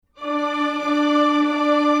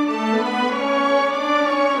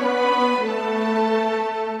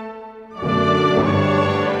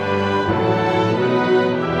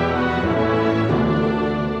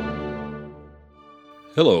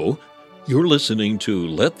listening to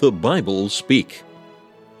Let the Bible Speak.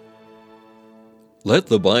 Let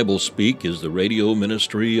the Bible Speak is the radio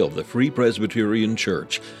ministry of the Free Presbyterian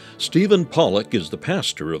Church. Stephen Pollock is the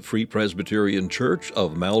pastor of Free Presbyterian Church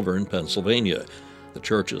of Malvern, Pennsylvania. The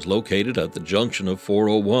church is located at the junction of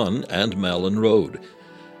 401 and Malin Road.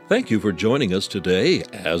 Thank you for joining us today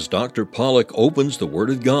as Dr. Pollock opens the Word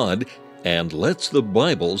of God and lets the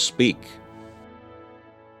Bible speak.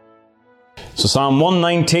 So Psalm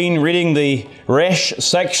 119, reading the Resh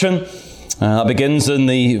section, begins in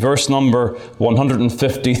the verse number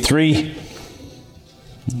 153.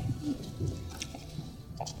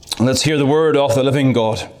 Let's hear the word of the living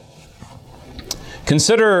God.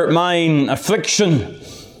 Consider mine affliction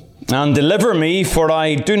and deliver me, for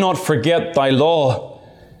I do not forget thy law.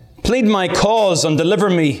 Plead my cause and deliver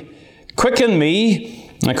me. Quicken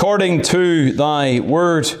me according to thy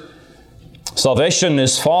word. Salvation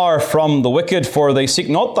is far from the wicked, for they seek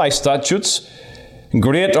not thy statutes.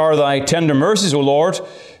 Great are thy tender mercies, O Lord.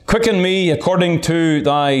 Quicken me according to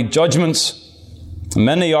thy judgments.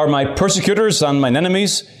 Many are my persecutors and mine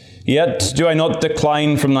enemies, yet do I not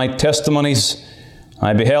decline from thy testimonies.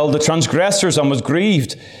 I beheld the transgressors and was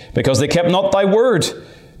grieved, because they kept not thy word.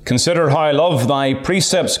 Consider how I love thy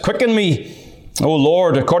precepts. Quicken me, O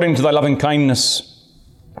Lord, according to thy loving kindness.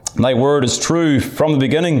 Thy word is true from the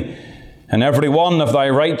beginning, and every one of thy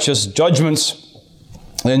righteous judgments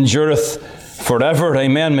endureth forever.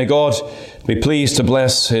 Amen. May God be pleased to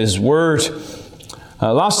bless his word.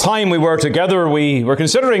 Last time we were together, we were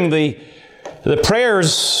considering the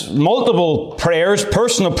prayers, multiple prayers,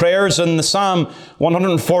 personal prayers in the Psalm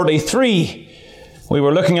 143. We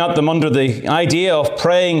were looking at them under the idea of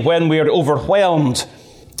praying when we are overwhelmed.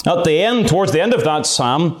 At the end, towards the end of that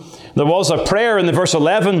psalm, there was a prayer in the verse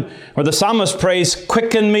 11 where the psalmist prays,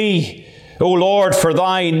 "Quicken me, O Lord, for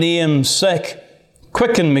thy name's sake."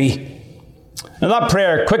 Quicken me. And that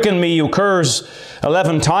prayer, "quicken me," occurs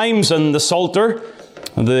 11 times in the Psalter.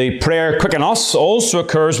 The prayer, "quicken us," also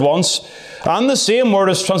occurs once. And the same word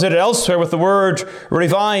is translated elsewhere with the word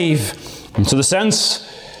 "revive." And so the sense,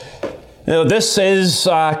 this is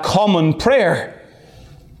a common prayer.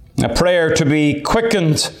 A prayer to be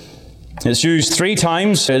quickened. It's used 3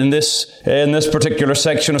 times in this particular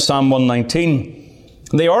section of Psalm 119.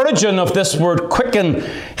 The origin of this word "quicken"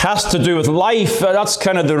 has to do with life. That's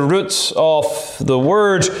kind of the roots of the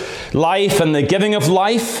word life and the giving of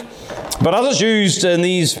life. But as it's used in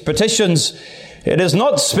these petitions, it is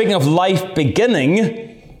not speaking of life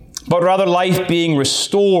beginning, but rather life being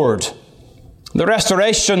restored. The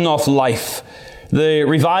restoration of life, the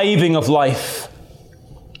reviving of life.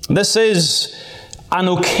 This is an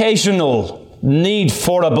occasional need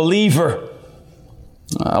for a believer.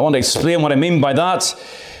 I want to explain what I mean by that.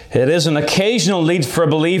 It is an occasional need for a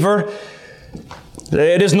believer.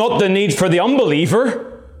 It is not the need for the unbeliever.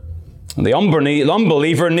 The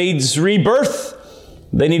unbeliever needs rebirth.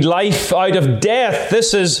 They need life out of death.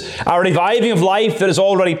 This is a reviving of life that is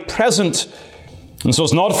already present. And so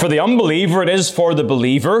it's not for the unbeliever, it is for the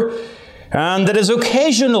believer. And it is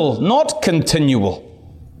occasional, not continual.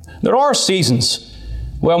 There are seasons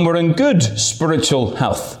when we're in good spiritual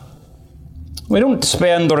health. We don't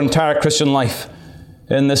spend our entire Christian life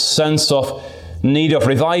in this sense of need of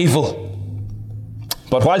revival.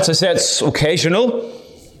 But whilst I say it's occasional,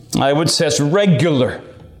 I would say it's regular.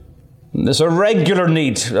 There's a regular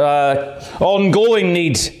need, ongoing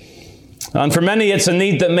need. And for many, it's a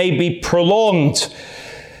need that may be prolonged,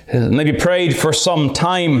 may be prayed for some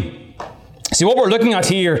time. See, what we're looking at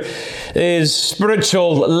here is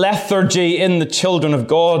spiritual lethargy in the children of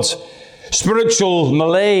God, spiritual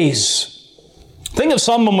malaise. Think of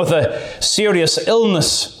someone with a serious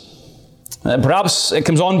illness. Perhaps it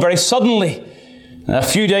comes on very suddenly. A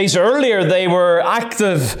few days earlier, they were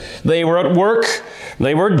active, they were at work,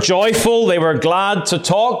 they were joyful, they were glad to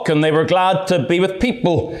talk, and they were glad to be with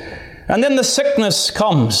people. And then the sickness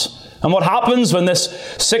comes. And what happens when this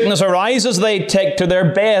sickness arises? They take to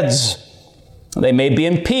their beds. They may be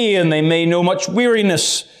in pain, they may know much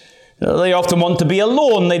weariness. They often want to be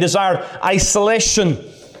alone, they desire isolation.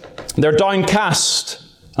 They're downcast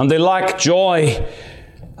and they lack joy.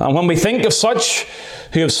 And when we think of such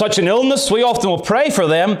who have such an illness, we often will pray for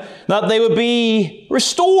them that they would be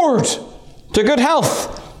restored to good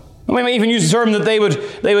health. And we may even use the term that they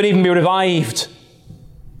would even be revived.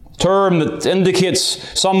 Term that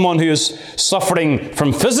indicates someone who is suffering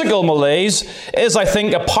from physical malaise is, I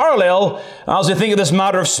think, a parallel as we think of this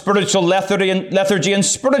matter of spiritual lethargy and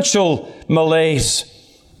spiritual malaise.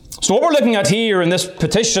 So what we're looking at here in this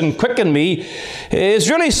petition, "Quicken me,"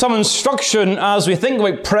 is really some instruction as we think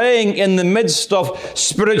about praying in the midst of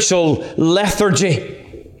spiritual lethargy.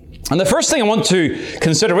 And the first thing I want to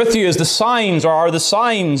consider with you is the signs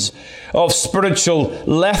of spiritual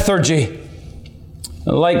lethargy.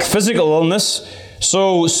 Like physical illness,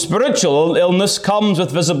 so spiritual illness comes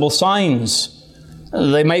with visible signs.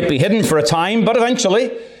 They might be hidden for a time, but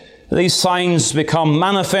eventually these signs become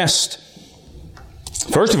manifest.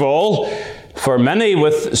 First of all, for many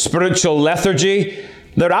with spiritual lethargy,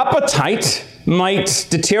 their appetite might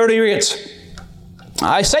deteriorate.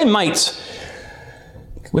 I say might.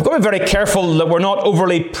 We've got to be very careful that we're not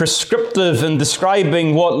overly prescriptive in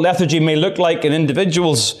describing what lethargy may look like in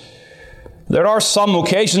individuals. There are some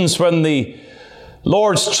occasions when the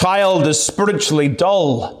Lord's child is spiritually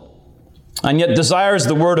dull and yet desires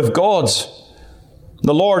the Word of God.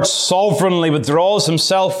 The Lord sovereignly withdraws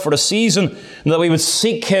Himself for a season that we would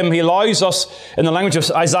seek Him. He allows us, in the language of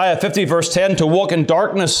Isaiah 50 verse 10, to walk in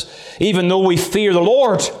darkness even though we fear the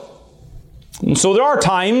Lord. And so there are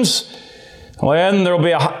times when there will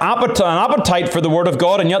be an appetite for the Word of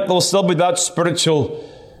God, and yet there will still be that spiritual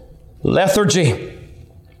lethargy.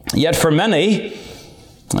 Yet for many,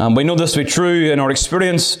 and we know this to be true in our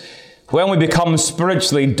experience, when we become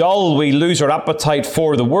spiritually dull, we lose our appetite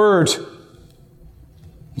for the Word.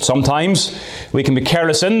 Sometimes we can be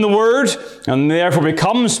careless in the Word and therefore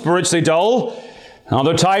become spiritually dull.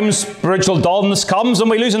 Other times spiritual dullness comes and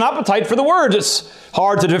we lose an appetite for the Word. It's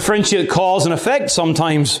hard to differentiate cause and effect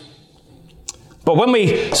sometimes. But when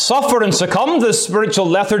we suffer and succumb to this spiritual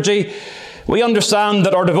lethargy, we understand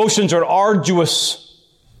that our devotions are arduous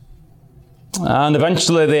and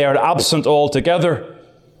eventually they are absent altogether.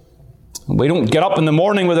 We don't get up in the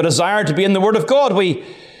morning with a desire to be in the Word of God. We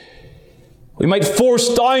might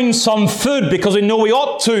force down some food because we know we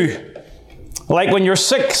ought to. Like when you're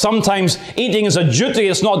sick, sometimes eating is a duty,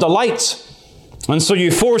 it's not a delight. And so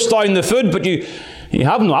you force down the food, but you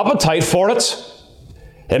have no appetite for it.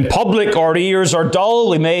 In public, our ears are dull.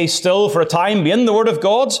 We may still, for a time, be in the Word of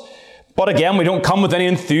God. But again, we don't come with any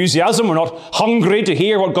enthusiasm. We're not hungry to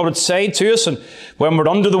hear what God would say to us. And when we're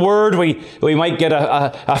under the Word, we might get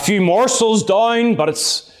a few morsels down, but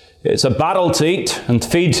it's a battle to eat and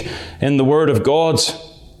feed in the Word of God.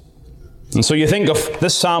 And so you think of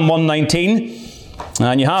this Psalm 119,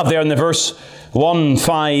 and you have there in the verse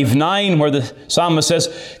 159, where the psalmist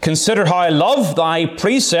says, "Consider how I love thy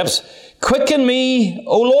precepts. Quicken me,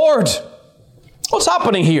 O Lord." What's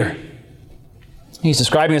happening here? He's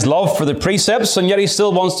describing his love for the precepts, and yet he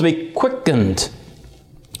still wants to be quickened.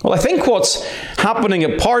 Well, I think what's happening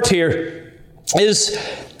at part here is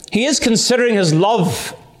he is considering his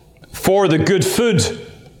love for the good food.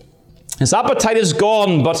 His appetite is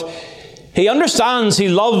gone, but he understands he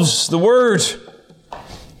loves the Word.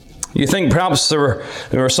 You think perhaps there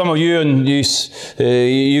were some of you and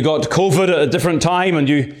you got COVID at a different time and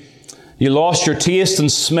you lost your taste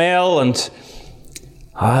and smell, and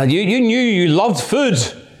you knew you loved food,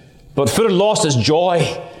 but food had lost its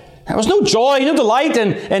joy. There was no joy, no delight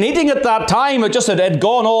in eating at that time. It just had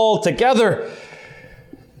gone altogether.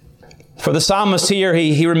 For the psalmist here,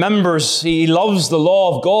 he remembers, he loves the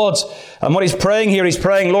law of God. And what he's praying here, he's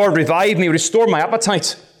praying, "Lord, revive me, restore my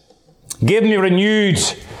appetite. Give me renewed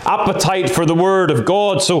appetite for the Word of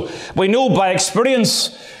God." So we know by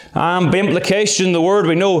experience, by implication, the Word,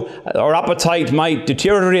 we know our appetite might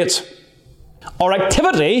deteriorate. Our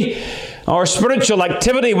activity, our spiritual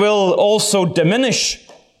activity will also diminish.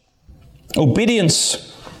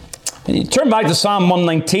 Obedience. And you turn back to Psalm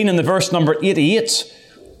 119 in the verse number 88.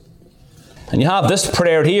 And you have this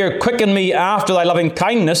prayer here: "Quicken me after thy loving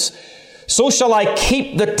kindness, so shall I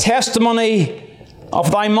keep the testimony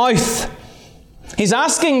of thy mouth." He's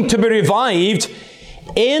asking to be revived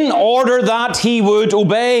in order that he would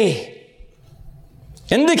obey.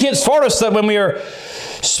 Indicates for us that when we are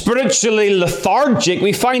spiritually lethargic,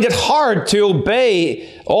 we find it hard to obey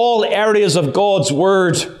all areas of God's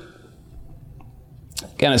Word.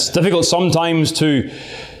 Again, it's difficult sometimes to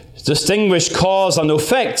distinguish cause and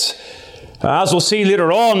effect. As we'll see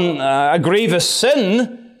later on, a grievous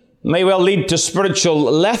sin may well lead to spiritual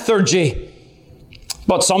lethargy.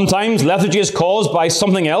 But sometimes lethargy is caused by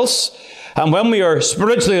something else. And when we are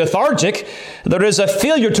spiritually lethargic, there is a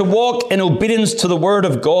failure to walk in obedience to the Word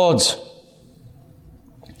of God.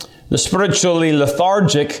 The spiritually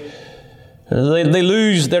lethargic, they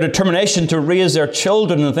lose their determination to raise their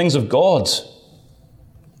children in the things of God.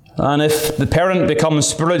 And if the parent becomes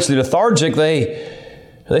spiritually lethargic,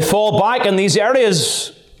 they fall back in these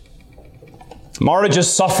areas. Marriages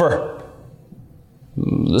suffer.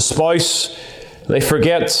 The spouse, they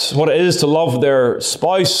forget what it is to love their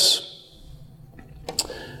spouse.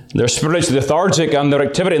 They're spiritually lethargic and their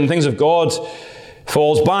activity in the things of God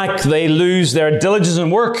falls back. They lose their diligence in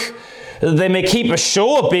work. They may keep a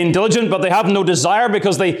show of being diligent, but they have no desire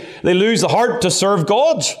because they lose the heart to serve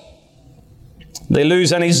God. They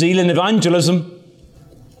lose any zeal in evangelism.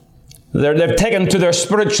 They're taken to their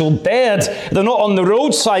spiritual bed. They're not on the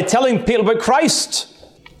roadside telling people about Christ.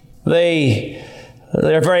 They're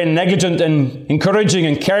very negligent in encouraging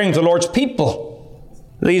and caring for the Lord's people.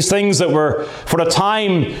 These things that were, for a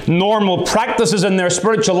time, normal practices in their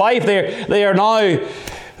spiritual life, they're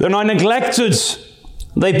now neglected.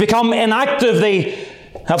 They've become inactive. They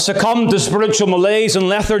have succumbed to spiritual malaise and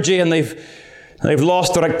lethargy, and they've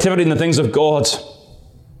lost their activity in the things of God.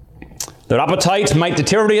 Their appetite might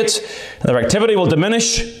deteriorate. Their activity will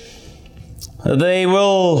diminish. They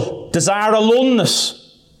will desire aloneness.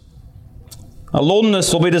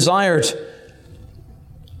 Aloneness will be desired.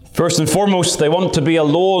 First and foremost, they want to be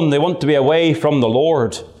alone. They want to be away from the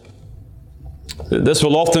Lord. This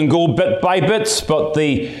will often go bit by bit, but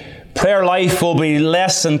the prayer life will be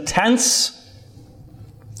less intense,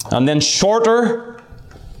 and then shorter,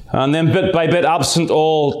 and then bit by bit absent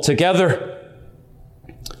altogether.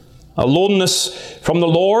 Aloneness from the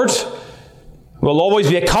Lord will always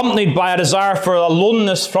be accompanied by a desire for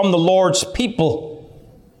aloneness from the Lord's people.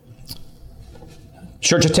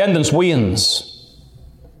 Church attendance wanes.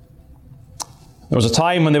 There was a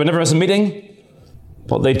time when they would never miss a meeting,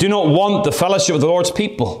 but they do not want the fellowship of the Lord's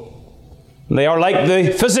people. They are like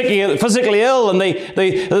the physically ill, and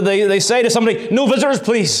they say to somebody, "No visitors,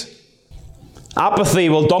 please." Apathy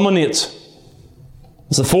will dominate.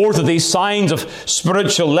 It's the fourth of these signs of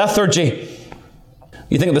spiritual lethargy.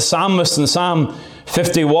 You think of the psalmist in Psalm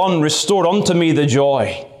 51, "Restore unto me the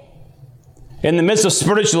joy." In the midst of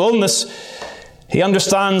spiritual illness, he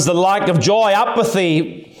understands the lack of joy,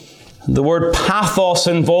 apathy, the word pathos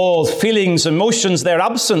involved, feelings, emotions, they're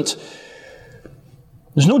absent.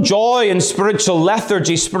 There's no joy in spiritual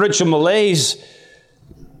lethargy, spiritual malaise.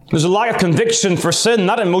 There's a lack of conviction for sin.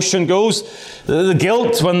 That emotion goes. The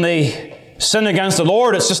guilt when they sin against the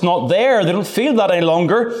Lord, it's just not there. They don't feel that any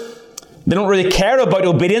longer. They don't really care about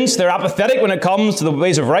obedience. They're apathetic when it comes to the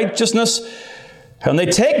ways of righteousness. And they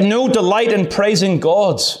take no delight in praising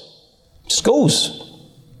God. It just goes.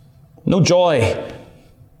 No joy.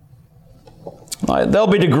 Now, there'll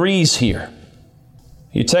be degrees here.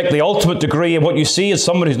 You take the ultimate degree of what you see as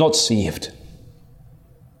somebody who's not saved.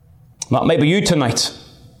 That may be you tonight.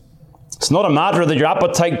 It's not a matter that your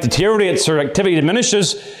appetite deteriorates or activity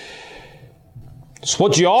diminishes. It's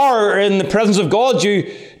what you are in the presence of God.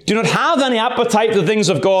 You do not have any appetite for the things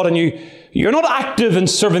of God, and you're not active in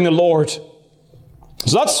serving the Lord.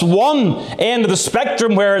 So that's one end of the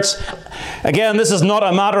spectrum where it's, again, this is not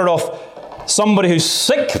a matter of somebody who's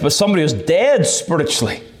sick, but somebody who's dead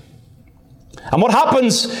spiritually. And what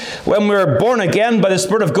happens when we're born again by the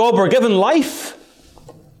Spirit of God? We're given life.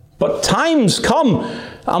 But times come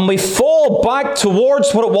and we fall back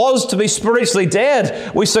towards what it was to be spiritually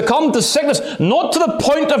dead. We succumb to sickness, not to the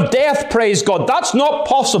point of death, praise God. That's not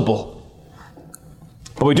possible.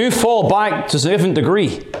 But we do fall back to a significant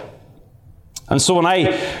degree. And so when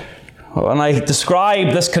I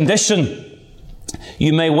describe this condition,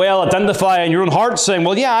 you may well identify in your own heart saying,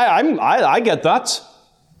 "Well, yeah, I get that."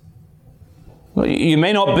 You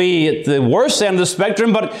may not be at the worst end of the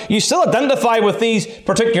spectrum, but you still identify with these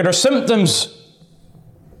particular symptoms.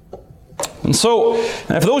 And so,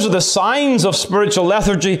 if those are the signs of spiritual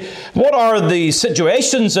lethargy, what are the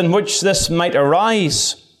situations in which this might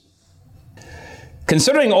arise?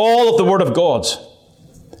 Considering all of the Word of God,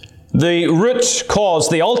 the root cause,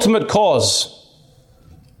 the ultimate cause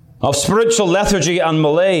of spiritual lethargy and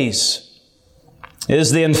malaise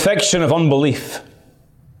is the infection of unbelief.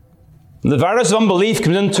 The virus of unbelief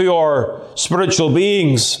comes into our spiritual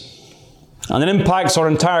beings and it impacts our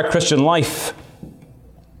entire Christian life.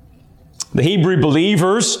 The Hebrew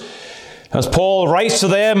believers, as Paul writes to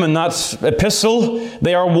them in that epistle,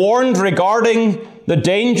 they are warned regarding the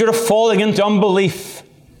danger of falling into unbelief.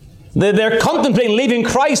 They're contemplating leaving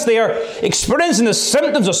Christ. They are experiencing the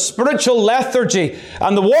symptoms of spiritual lethargy.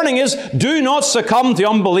 And the warning is, do not succumb to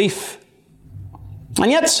unbelief.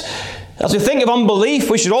 And yet, as we think of unbelief,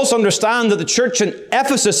 we should also understand that the church in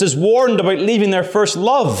Ephesus is warned about leaving their first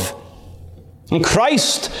love. And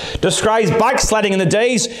Christ describes backsliding in the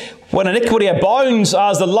days when iniquity abounds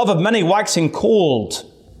as the love of many waxing cold.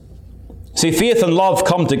 See, faith and love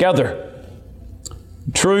come together.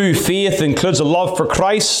 True faith includes a love for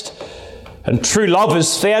Christ, and true love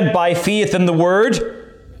is fed by faith in the Word.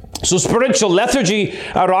 So spiritual lethargy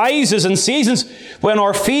arises in seasons when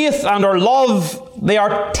our faith and our love, they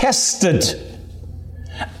are tested.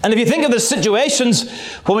 And if you think of the situations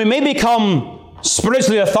when we may become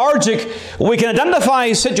spiritually lethargic, we can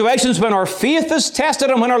identify situations when our faith is tested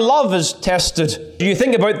and when our love is tested. You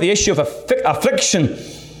think about the issue of affliction.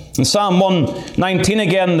 In Psalm 119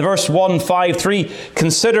 again, verse 153,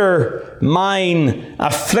 consider mine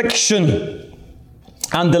affliction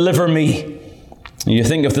and deliver me. You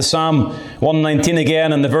think of the Psalm 119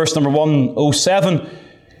 again and the verse number 107,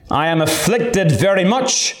 I am afflicted very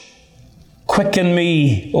much. Quicken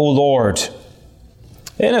me, O Lord.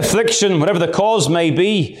 In affliction, whatever the cause may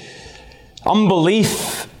be,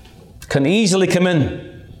 unbelief can easily come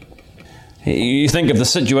in. You think of the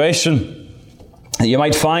situation that you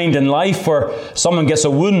might find in life where someone gets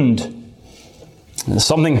a wound.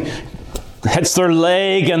 Something hits their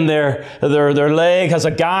leg and their leg has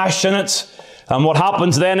a gash in it. And what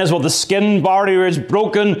happens then is, the skin barrier is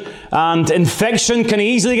broken and infection can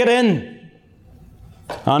easily get in.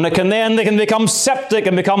 And they can become septic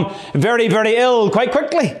and become very, very ill quite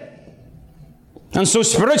quickly. And so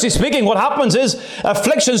spiritually speaking, what happens is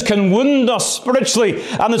afflictions can wound us spiritually.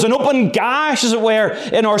 And there's an open gash, as it were,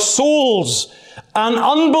 in our souls. And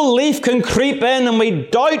unbelief can creep in and we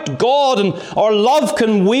doubt God and our love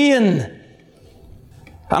can wane.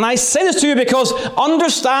 And I say this to you because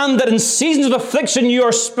understand that in seasons of affliction you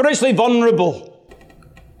are spiritually vulnerable.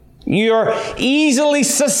 You are easily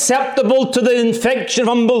susceptible to the infection of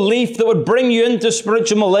unbelief that would bring you into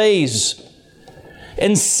spiritual malaise.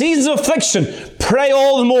 In seasons of affliction, pray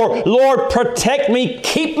all the more, Lord, protect me,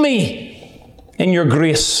 keep me in your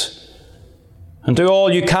grace. And do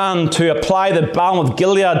all you can to apply the balm of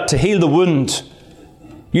Gilead to heal the wound.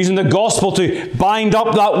 Using the gospel to bind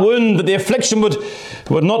up that wound, that the affliction would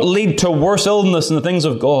not lead to worse illness in the things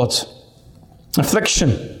of God.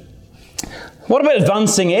 Affliction. What about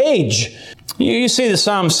advancing age? You see the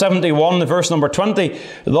Psalm 71, the verse number 20.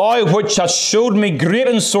 Thou which hast showed me great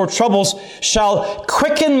and sore troubles shall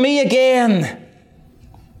quicken me again.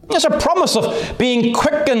 There's a promise of being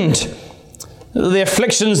quickened. The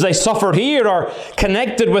afflictions they suffered here are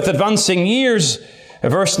connected with advancing years.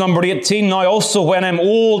 Verse number 18, now also when I'm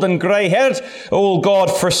old and grey-headed, O God,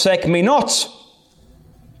 forsake me not.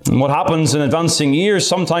 And what happens in advancing years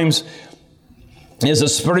sometimes is that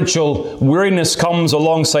spiritual weariness comes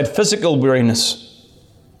alongside physical weariness.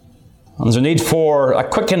 And there's a need for a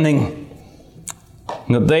quickening.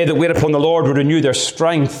 And that they that wait upon the Lord will renew their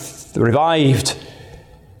strength, revived.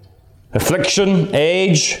 Affliction,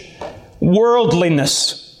 age,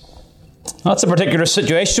 worldliness. That's a particular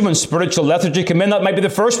situation when spiritual lethargy come in. That might be the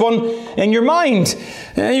first one in your mind.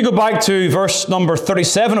 You go back to verse number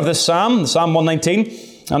 37 of this Psalm, Psalm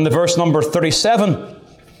 119, and the verse number 37.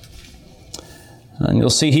 And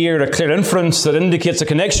you'll see here a clear inference that indicates a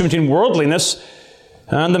connection between worldliness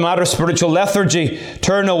and the matter of spiritual lethargy.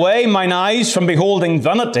 Turn away mine eyes from beholding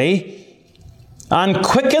vanity, and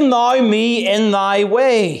quicken thou me in thy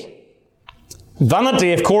way.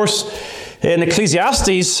 Vanity, of course, in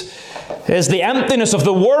Ecclesiastes, is the emptiness of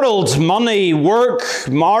the world, money, work,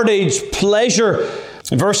 marriage, pleasure.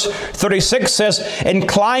 Verse 36 says,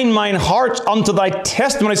 incline mine heart unto thy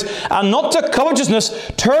testimonies, and not to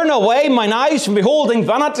covetousness. Turn away mine eyes from beholding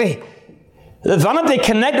vanity. The vanity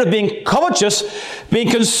connected with being covetous, being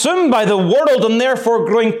consumed by the world, and therefore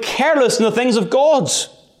growing careless in the things of God.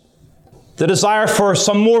 The desire for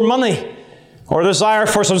some more money, or the desire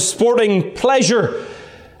for some sporting pleasure.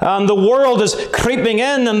 And the world is creeping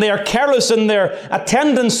in, and they are careless in their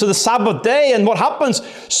attendance to the Sabbath day. And what happens?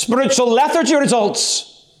 Spiritual lethargy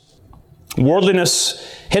results. Worldliness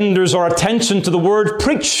hinders our attention to the word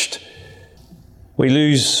preached. We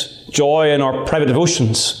lose joy in our private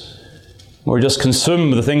devotions. We're just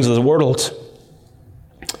consumed with the things of the world.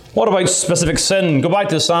 What about specific sin? Go back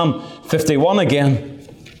to Psalm 51 again.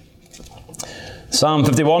 Psalm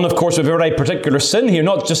 51, of course, a very particular sin here,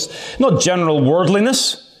 not general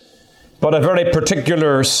worldliness, but a very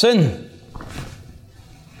particular sin.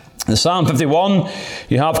 In Psalm 51,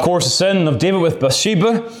 you have, of course, the sin of David with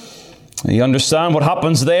Bathsheba. You understand what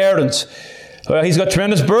happens there, and he's got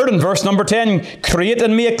tremendous burden. Verse number 10, create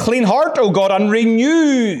in me a clean heart, O God, and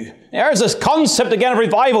renew. There's this concept again of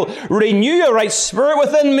revival. Renew a right spirit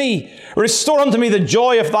within me. Restore unto me the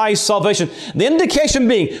joy of thy salvation. The indication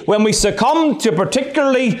being, when we succumb to a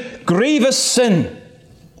particularly grievous sin,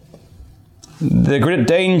 the great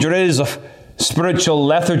danger is of spiritual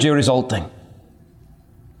lethargy resulting.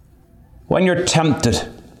 When you're tempted,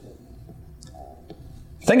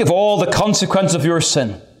 think of all the consequences of your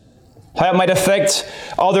sin, how it might affect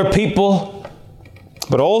other people,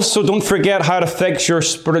 but also don't forget how it affects your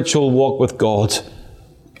spiritual walk with God.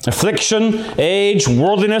 Affliction, age,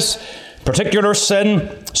 worldliness, particular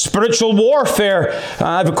sin, spiritual warfare.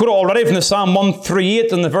 I've quoted already from the Psalm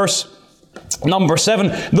 138 and the verse Number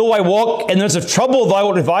 7, though I walk in the midst of trouble, thou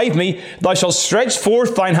wilt revive me. Thou shalt stretch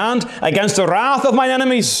forth thine hand against the wrath of mine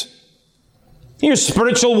enemies. Here's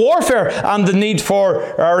spiritual warfare and the need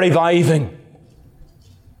for reviving.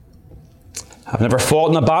 I've never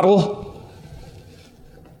fought in a battle,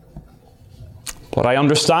 but I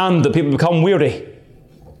understand that people become weary.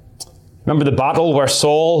 Remember the battle where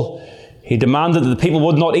Saul, he demanded that the people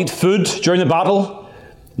would not eat food during the battle?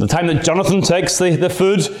 The time that Jonathan takes the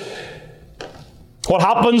food. What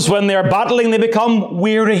happens when they are battling? They become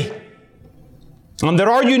weary. And there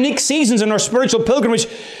are unique seasons in our spiritual pilgrimage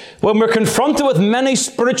when we're confronted with many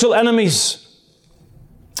spiritual enemies.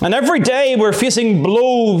 And every day we're facing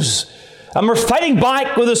blows and we're fighting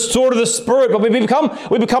back with the sword of the Spirit. But we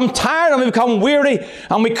become tired and we become weary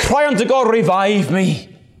and we cry unto God, revive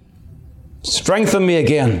me. Strengthen me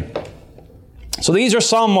again. So these are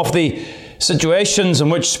some of the situations in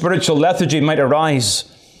which spiritual lethargy might arise.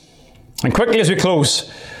 And quickly as we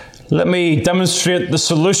close, let me demonstrate the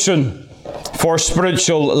solution for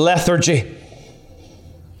spiritual lethargy.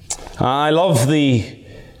 I love the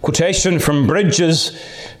quotation from Bridges,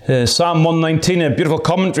 Psalm 119, a beautiful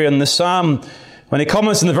commentary on the Psalm. When he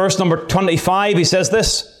comments in the verse number 25, he says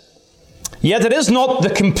this, yet it is not the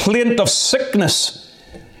complaint of sickness,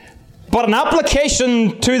 but an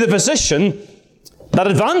application to the physician that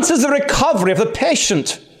advances the recovery of the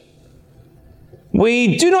patient.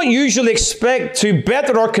 We do not usually expect to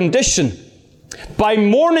better our condition by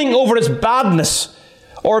mourning over its badness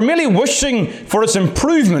or merely wishing for its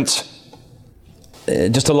improvement.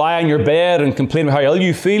 Just to lie on your bed and complain about how ill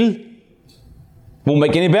you feel won't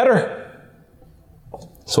make you any better.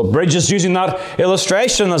 So Bridges using that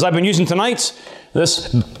illustration as I've been using tonight,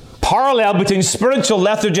 this parallel between spiritual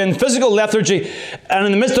lethargy and physical lethargy, and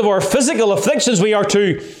in the midst of our physical afflictions we're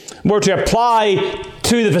to apply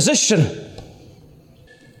to the physician.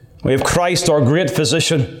 We have Christ, our great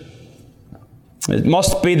physician. It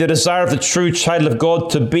must be the desire of the true child of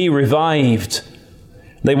God to be revived.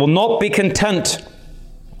 They will not be content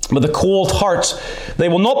with a cold heart. They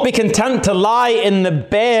will not be content to lie in the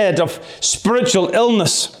bed of spiritual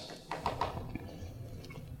illness.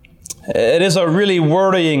 It is a really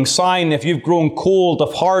worrying sign if you've grown cold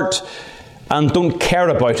of heart and don't care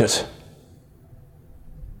about it.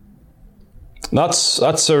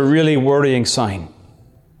 That's a really worrying sign.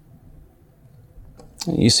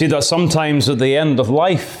 You see that sometimes at the end of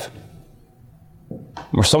life,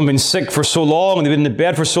 where someone's been sick for so long, and they've been in the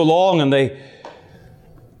bed for so long, and they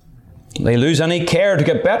lose any care to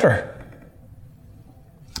get better.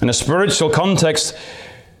 In a spiritual context,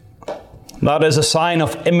 that is a sign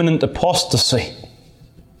of imminent apostasy,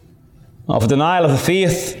 of denial of the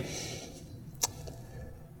faith.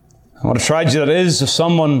 And what a tragedy that is if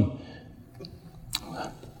someone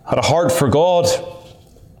had a heart for God,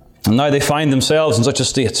 and now they find themselves in such a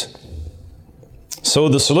state. So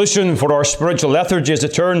the solution for our spiritual lethargy is to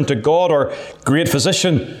turn to God, our great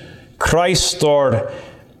physician, Christ, our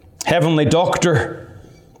heavenly doctor.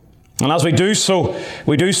 And as we do so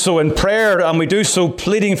in prayer, and we do so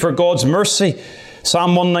pleading for God's mercy.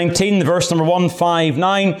 Psalm 119, verse number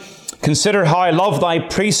 159, consider how I love thy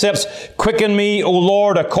precepts. Quicken me, O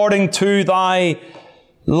Lord, according to thy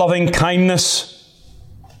loving kindness.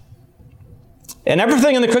 In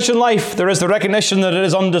everything in the Christian life, there is the recognition that it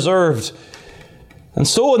is undeserved. And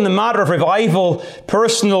so in the matter of revival,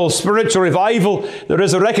 personal, spiritual revival, there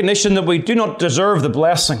is a recognition that we do not deserve the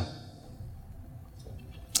blessing.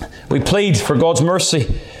 We plead for God's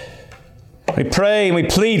mercy. We pray and we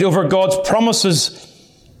plead over God's promises.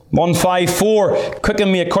 154,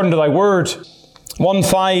 quicken me according to thy word.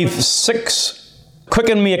 156,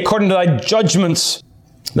 quicken me according to thy judgments.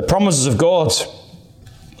 The promises of God.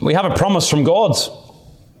 We have a promise from God,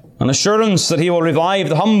 an assurance that he will revive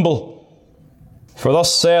the humble. For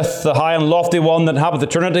thus saith the high and lofty one that inhabiteth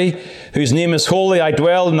eternity, whose name is holy, I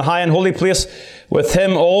dwell in the high and holy place, with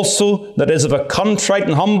him also that is of a contrite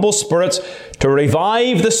and humble spirit, to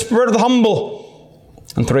revive the spirit of the humble,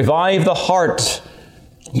 and to revive the heart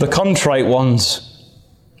of the contrite ones.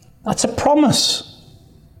 That's a promise.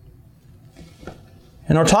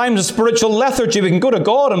 In our times of spiritual lethargy, we can go to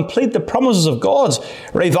God and plead the promises of God.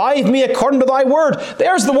 Revive me according to thy word.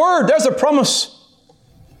 There's the word. There's the promise.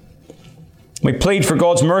 We plead for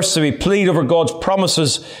God's mercy. We plead over God's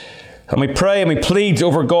promises. And we pray and we plead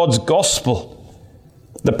over God's gospel.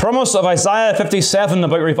 The promise of Isaiah 57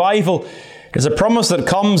 about revival is a promise that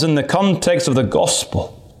comes in the context of the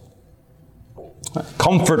gospel.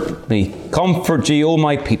 Comfort me, comfort ye, O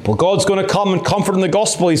my people. God's going to come and comfort in the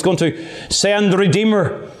gospel. He's going to send the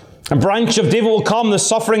Redeemer. A branch of David will come, the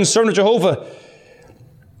suffering servant of Jehovah.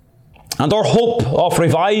 And our hope of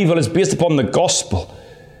revival is based upon the gospel.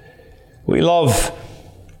 We love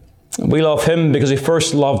him because he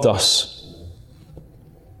first loved us.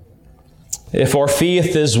 If our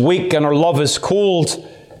faith is weak and our love is cold,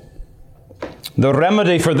 the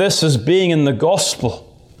remedy for this is being in the gospel.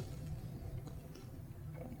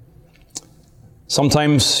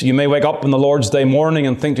 Sometimes you may wake up on the Lord's Day morning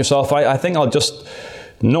and think to yourself, I think I'll just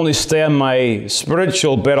not only stay in my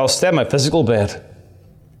spiritual bed, I'll stay in my physical bed.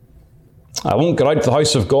 I won't get out to the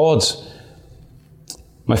house of God.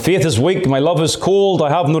 My faith is weak, my love is cold, I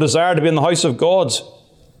have no desire to be in the house of God.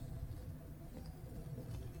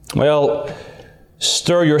 Well,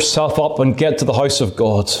 stir yourself up and get to the house of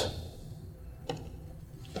God.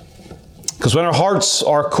 Because when our hearts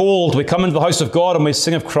are cold, we come into the house of God and we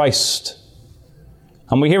sing of Christ.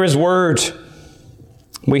 And we hear his word.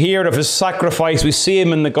 We hear of his sacrifice. We see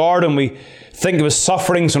him in the garden. We think of his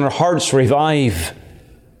sufferings and our hearts revive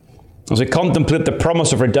as we contemplate the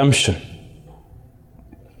promise of redemption.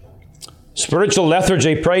 Spiritual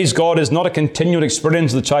lethargy, praise God, is not a continual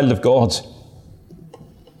experience of the child of God.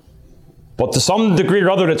 But to some degree or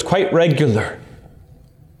other, it's quite regular.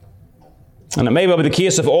 And it may well be the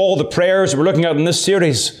case of all the prayers we're looking at in this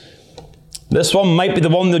series. This one might be the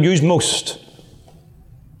one they'll use most.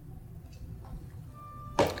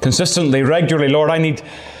 Consistently, regularly, Lord, I need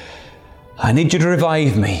you to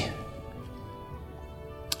revive me.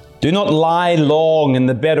 Do not lie long in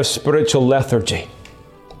the bed of spiritual lethargy.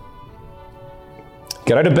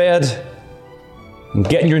 Get out of bed and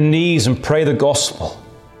get on your knees and pray the gospel.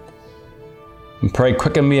 And pray,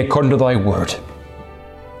 quicken me according to thy word.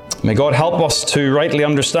 May God help us to rightly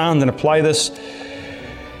understand and apply this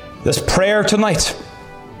prayer tonight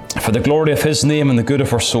for the glory of his name and the good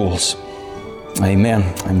of our souls. Amen.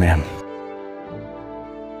 Amen.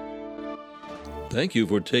 Thank you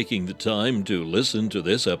for taking the time to listen to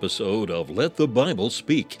this episode of Let the Bible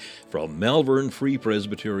Speak from Malvern Free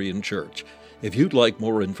Presbyterian Church. If you'd like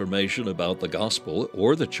more information about the gospel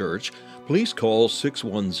or the church, please call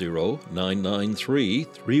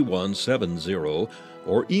 610-993-3170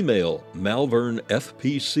 or email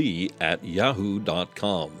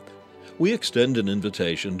malvernfpc@yahoo.com. We extend an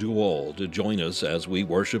invitation to all to join us as we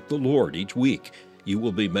worship the Lord each week. You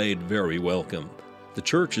will be made very welcome. The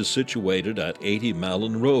church is situated at 80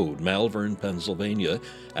 Malin Road, Malvern, Pennsylvania,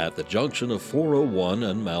 at the junction of 401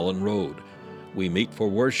 and Malin Road. We meet for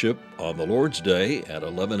worship on the Lord's Day at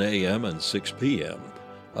 11 a.m. and 6 p.m.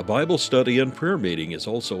 A Bible study and prayer meeting is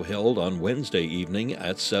also held on Wednesday evening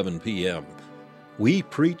at 7 p.m. We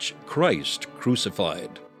preach Christ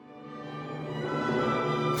crucified.